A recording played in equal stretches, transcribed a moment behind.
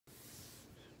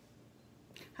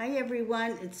Hi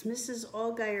everyone, it's Mrs.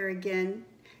 Allgeier again,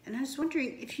 and I was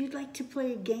wondering if you'd like to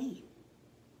play a game.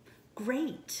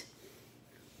 Great!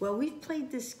 Well, we've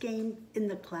played this game in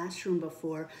the classroom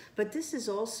before, but this is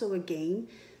also a game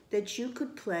that you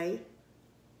could play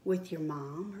with your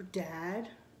mom or dad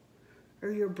or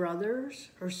your brothers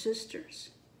or sisters.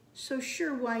 So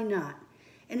sure, why not?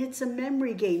 And it's a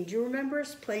memory game. Do you remember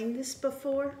us playing this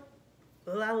before?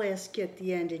 Well, I'll ask you at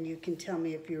the end and you can tell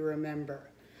me if you remember.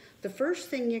 The first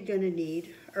thing you're going to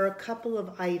need are a couple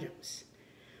of items.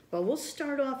 Well, we'll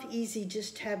start off easy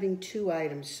just having 2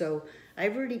 items. So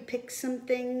I've already picked some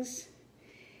things,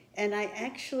 and I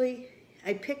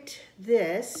picked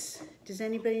this. Does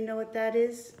anybody know what that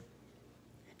is?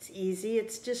 It's easy.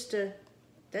 It's just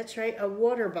that's right, a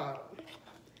water bottle.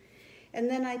 And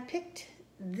then I picked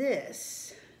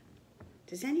this.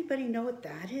 Does anybody know what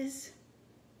that is?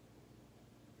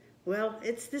 Well,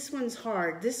 this one's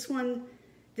hard.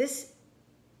 This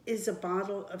is a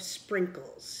bottle of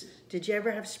sprinkles. Did you ever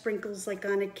have sprinkles like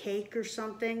on a cake or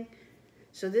something?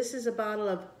 So this is a bottle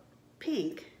of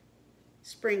pink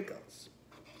sprinkles.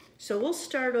 So we'll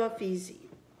start off easy.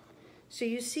 So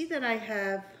you see that I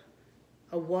have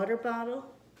a water bottle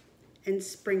and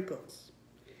sprinkles.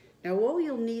 Now all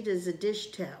you'll need is a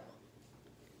dish towel.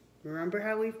 Remember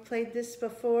how we've played this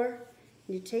before?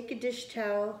 You take a dish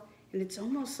towel and it's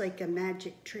almost like a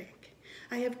magic trick.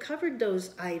 I have covered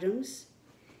those items,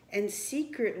 and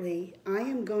secretly I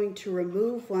am going to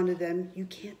remove one of them you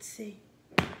can't see.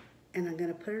 And I'm going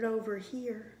to put it over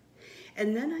here.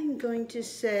 And then I'm going to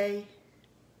say,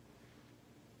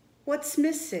 what's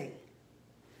missing?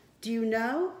 Do you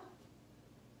know?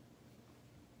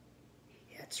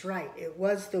 That's right, it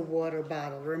was the water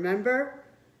bottle. Remember?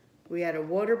 We had a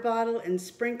water bottle and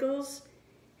sprinkles,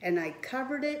 and I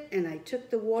covered it and I took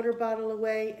the water bottle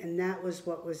away, and that was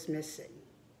what was missing.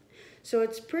 So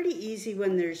it's pretty easy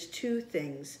when there's 2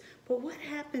 things, but what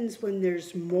happens when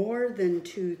there's more than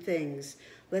 2 things?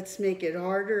 Let's make it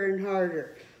harder and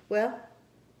harder. Well,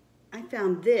 I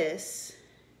found this.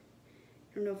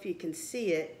 I don't know if you can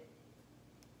see it.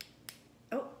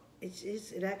 Oh,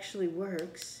 it actually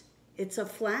works. It's a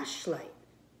flashlight.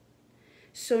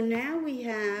 So now we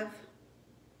have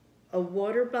a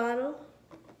water bottle,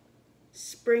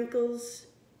 sprinkles,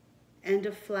 and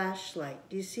a flashlight.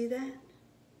 Do you see that?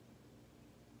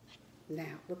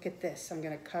 Now, look at this. I'm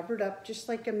going to cover it up just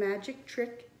like a magic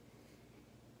trick.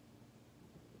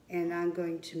 And I'm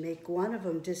going to make one of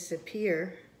them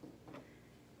disappear.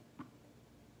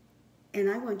 And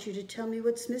I want you to tell me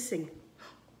what's missing.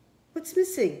 What's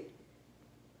missing?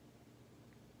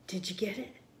 Did you get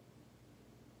it?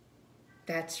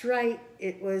 That's right.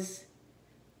 It was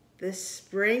the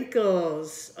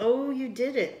sprinkles. Oh, you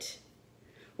did it.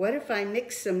 What if I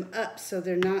mix them up so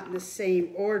they're not in the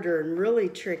same order and really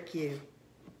trick you?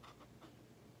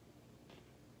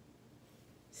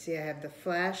 See, I have the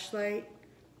flashlight,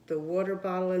 the water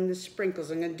bottle, and the sprinkles.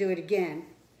 I'm going to do it again.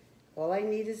 All I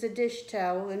need is a dish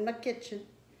towel in my kitchen.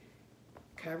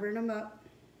 Covering them up.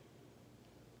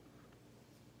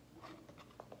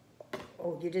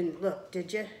 Oh, you didn't look,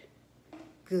 did you?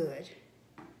 Good.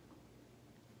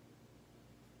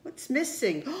 What's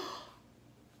missing?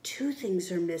 2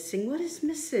 things are missing. What is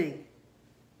missing?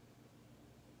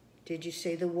 Did you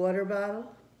say the water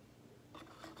bottle?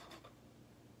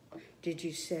 Did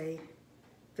you say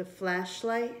the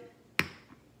flashlight?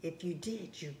 If you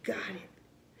did, you got it.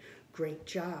 Great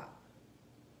job.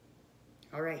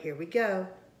 All right, here we go.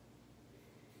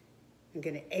 I'm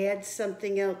going to add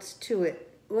something else to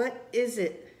it. What is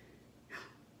it?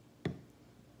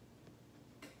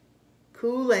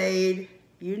 Kool-Aid.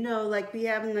 You know, like we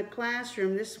have in the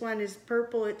classroom, this one is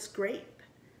purple, it's grape.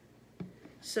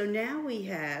 So now we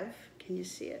have, can you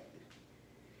see it?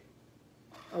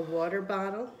 A water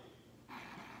bottle,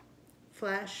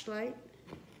 flashlight,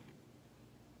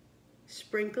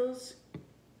 sprinkles,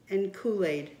 and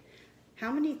Kool-Aid.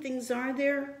 How many things are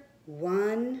there?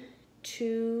 1,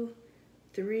 2,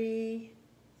 3,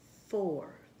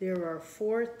 4. There are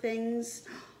 4 things.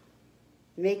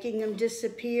 Making them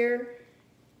disappear.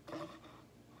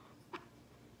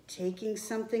 Taking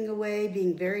something away,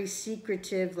 being very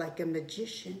secretive like a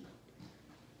magician.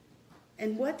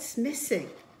 And what's missing?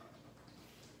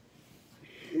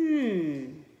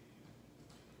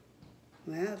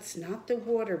 Well, it's not the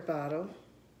water bottle.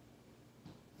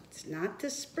 It's not the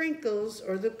sprinkles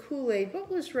or the Kool-Aid.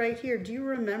 What was right here? Do you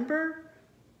remember?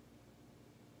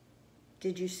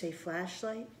 Did you say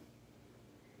flashlight?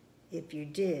 If you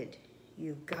did,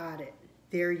 you got it.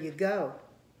 There you go.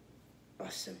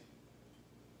 Awesome.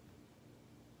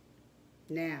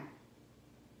 Now,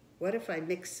 what if I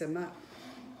mix them up?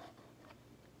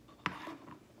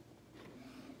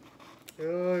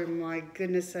 Oh my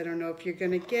goodness, I don't know if you're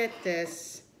gonna get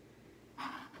this.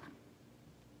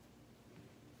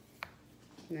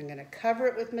 And I'm gonna cover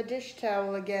it with my dish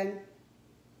towel again.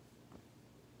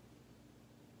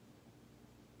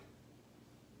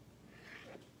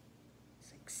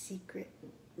 It's like secret,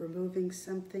 removing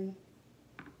something.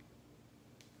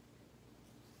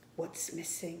 What's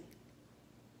missing?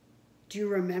 Do you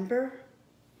remember?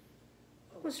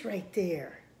 What was right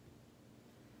there?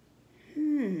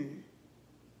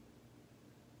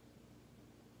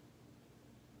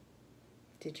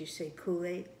 Did you say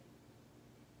Kool-Aid?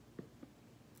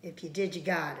 If you did, you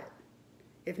got it.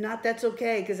 If not, that's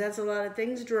okay, because that's a lot of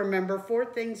things to remember. 4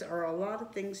 things are a lot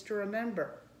of things to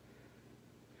remember.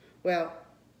 Well,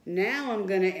 now I'm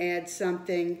going to add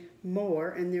something more,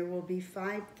 and there will be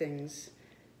 5 things.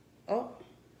 Oh,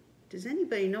 does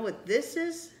anybody know what this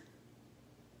is?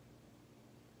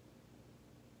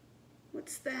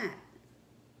 What's that?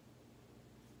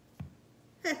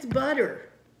 That's butter.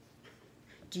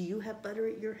 Do you have butter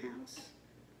at your house?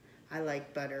 I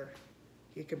like butter.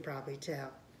 You can probably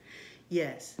tell.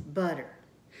 Yes, butter.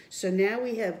 So now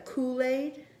we have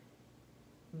Kool-Aid,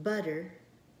 butter,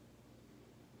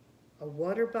 a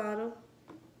water bottle,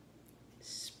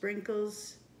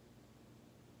 sprinkles,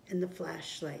 and the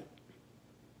flashlight.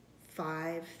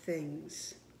 5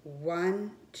 things. 1,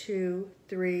 2,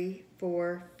 3,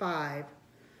 4, 5.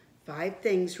 5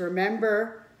 things.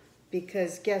 Remember,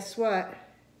 because guess what?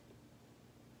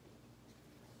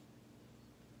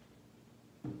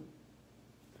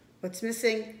 What's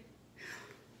missing?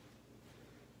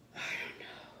 I don't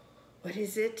know. What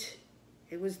is it?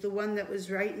 It was the one that was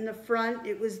right in the front.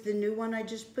 It was the new one I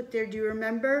just put there. Do you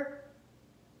remember?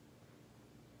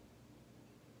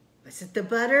 Was it the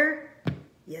butter?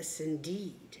 Yes,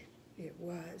 indeed, it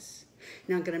was.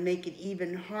 Now I'm going to make it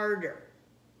even harder.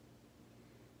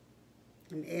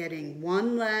 I'm adding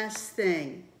one last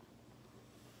thing.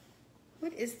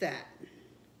 What is that?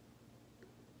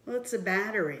 Well, it's a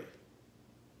battery.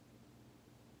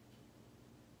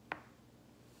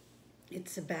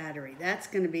 It's a battery. That's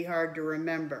going to be hard to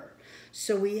remember.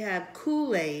 So we have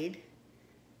Kool-Aid,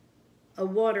 a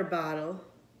water bottle,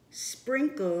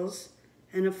 sprinkles,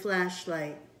 and a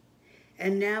flashlight.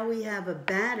 And now we have a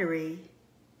battery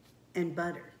and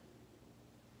butter.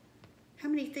 How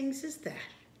many things is that?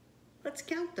 Let's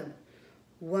count them.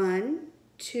 1,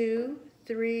 2,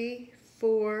 3,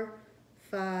 4,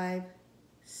 5,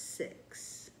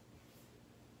 6.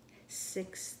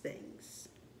 6 things.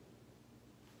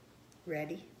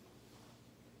 Ready?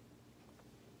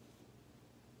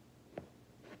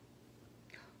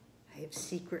 I have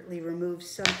secretly removed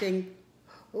something.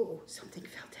 Oh, something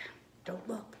fell down. Don't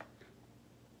look.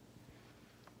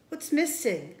 What's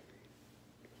missing?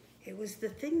 It was the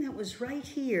thing that was right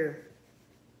here.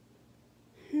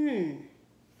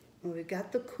 Well, we've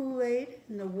got the Kool-Aid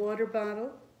and the water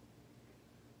bottle.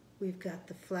 We've got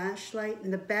the flashlight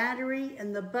and the battery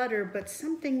and the butter, but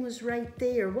something was right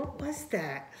there. What was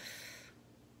that?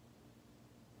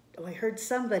 Oh, I heard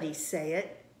somebody say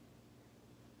it.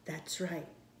 That's right.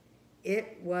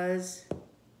 It was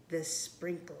the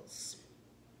sprinkles.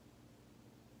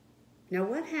 Now,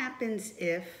 what happens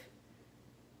if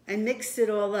I mix it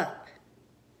all up?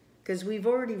 Because we've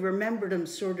already remembered them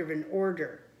sort of in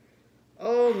order.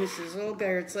 Oh, Mrs.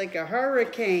 Allgeier, it's like a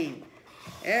hurricane.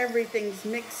 Everything's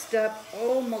mixed up.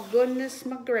 Oh, my goodness,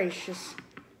 my gracious.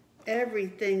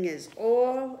 Everything is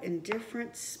all in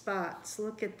different spots.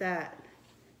 Look at that.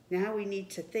 Now we need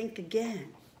to think again.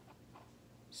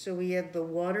 So we have the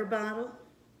water bottle,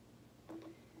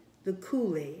 the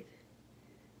Kool-Aid,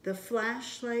 the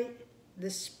flashlight, the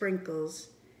sprinkles,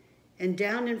 and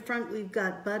down in front we've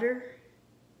got butter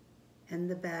and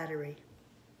the battery.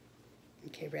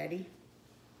 Okay, ready?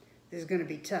 This is going to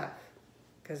be tough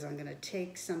because I'm going to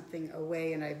take something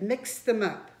away and I've mixed them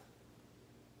up.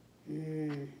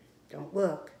 Don't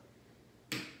look.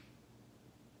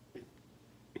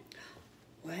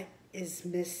 What is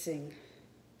missing?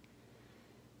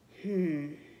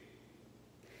 It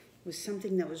was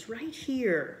something that was right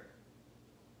here.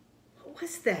 What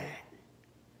was that?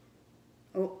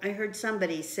 Oh, I heard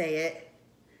somebody say it.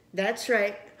 That's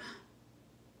right.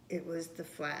 It was the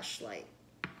flashlight.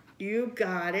 You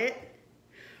got it.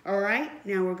 All right,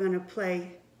 now we're going to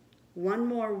play one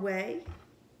more way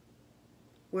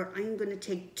where I'm going to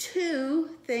take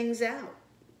 2 things out.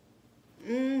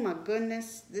 My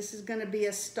goodness, this is going to be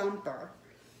a stumper.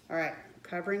 All right,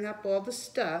 covering up all the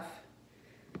stuff.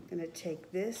 I'm going to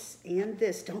take this and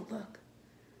this. Don't look.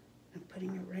 I'm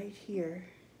putting it right here.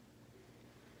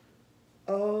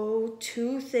 Oh,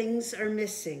 2 things are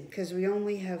missing because we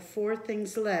only have 4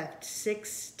 things left.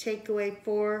 6 take away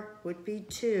 4 would be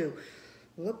 2.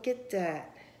 Look at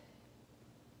that.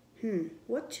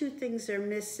 What 2 things are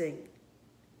missing?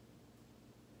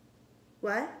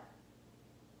 What?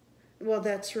 Well,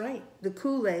 that's right, the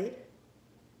Kool-Aid.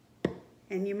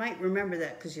 And you might remember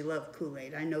that because you love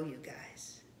Kool-Aid. I know you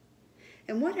guys.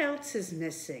 And what else is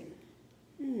missing?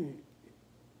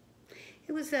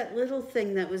 It was that little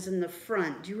thing that was in the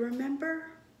front. Do you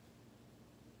remember?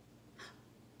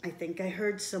 I think I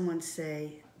heard someone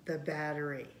say the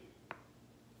battery.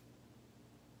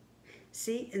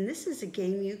 See, and this is a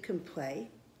game you can play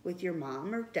with your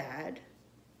mom or dad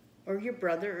or your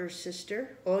brother or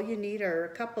sister. All you need are a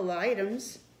couple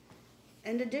items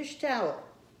and a dish towel.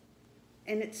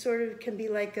 And it sort of can be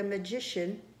like a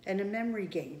magician and a memory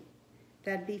game.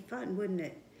 That'd be fun, wouldn't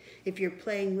it? If you're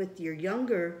playing with your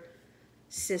younger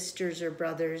sisters or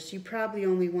brothers, you probably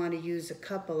only want to use a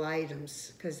couple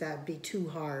items because that'd be too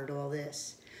hard, all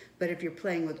this. But if you're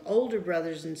playing with older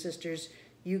brothers and sisters,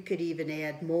 you could even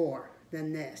add more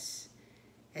than this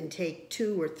and take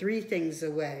 2 or 3 things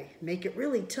away. Make it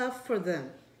really tough for them.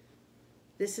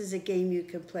 This is a game you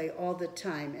can play all the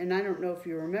time. And I don't know if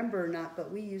you remember or not,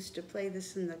 but we used to play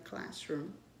this in the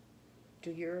classroom.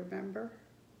 Do you remember?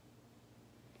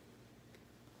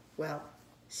 Well,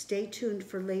 stay tuned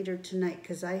for later tonight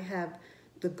because I have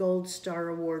the Gold Star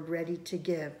Award ready to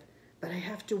give. But I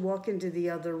have to walk into the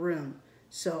other room.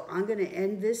 So I'm going to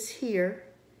end this here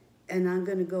and I'm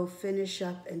going to go finish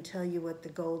up and tell you what the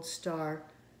Gold Star,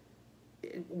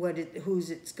 who's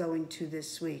it's going to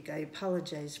this week. I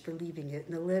apologize for leaving it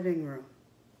in the living room.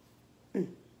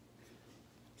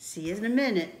 See you in a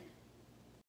minute.